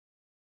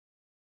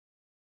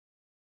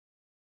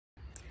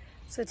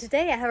So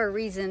today I have a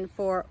reason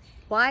for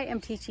why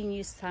I'm teaching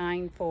you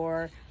sign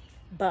for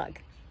bug.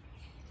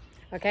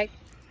 Okay,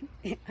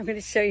 I'm going to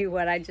show you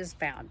what I just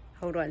found.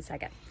 Hold on a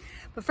second.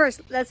 But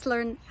first, let's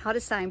learn how to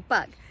sign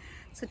bug.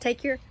 So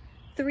take your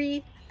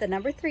the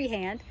number 3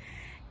 hand,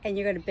 and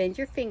you're going to bend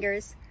your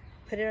fingers,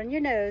 put it on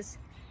your nose,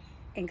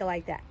 and go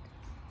like that.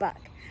 Bug.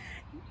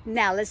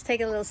 Now let's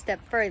take it a little step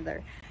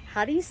further.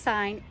 How do you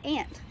sign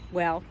ant?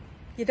 Well,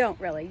 you don't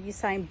really. You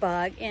sign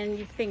bug and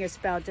you finger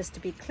spell just to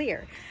be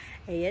clear.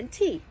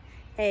 A-N-T.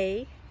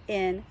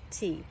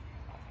 A-N-T.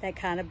 That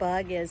kind of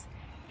bug is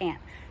ant.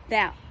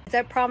 Now, as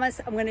I promised,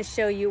 I'm going to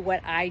show you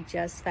what I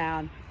just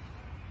found.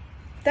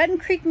 Doesn't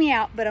creep me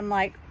out, but I'm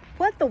like,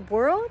 what the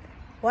world?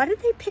 Why did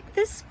they pick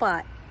this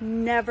spot?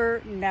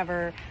 Never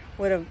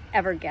would have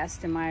ever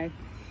guessed in my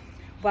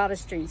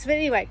wildest dreams. But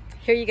anyway,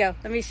 here you go.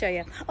 Let me show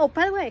you. Oh,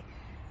 by the way,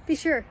 be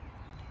sure,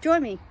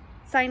 join me.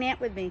 Sign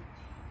ant with me.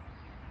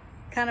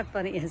 Kind of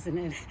funny, isn't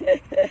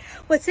it?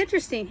 What's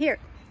interesting here,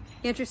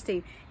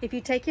 if you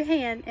take your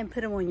hand and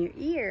put them on your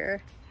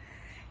ear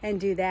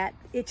and do that,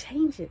 it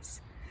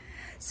changes.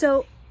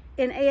 So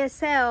in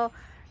ASL,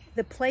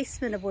 the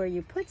placement of where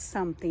you put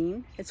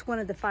something, it's one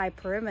of the 5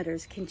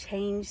 perimeters, can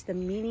change the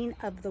meaning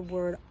of the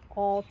word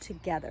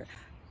altogether.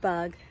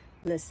 Bug,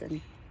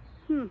 listen.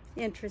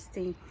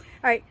 Interesting.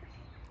 All right,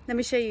 let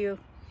me show you.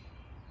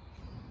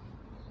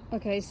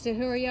 Okay, so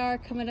here we are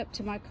coming up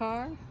to my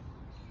car.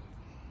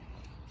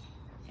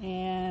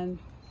 And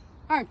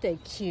aren't they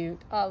cute?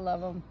 I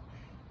love them.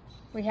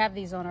 We have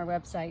these on our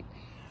website.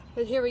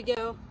 But here we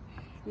go.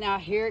 Now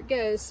here it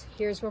goes.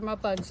 Here's where my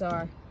bugs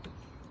are.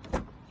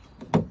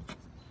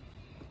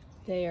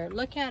 There.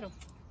 Look at them.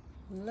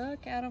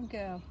 Look at them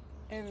go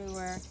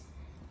everywhere.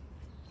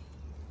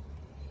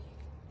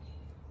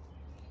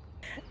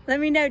 Let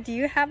me know, do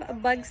you have a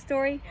bug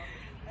story?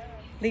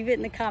 Leave it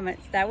in the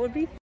comments. That would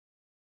be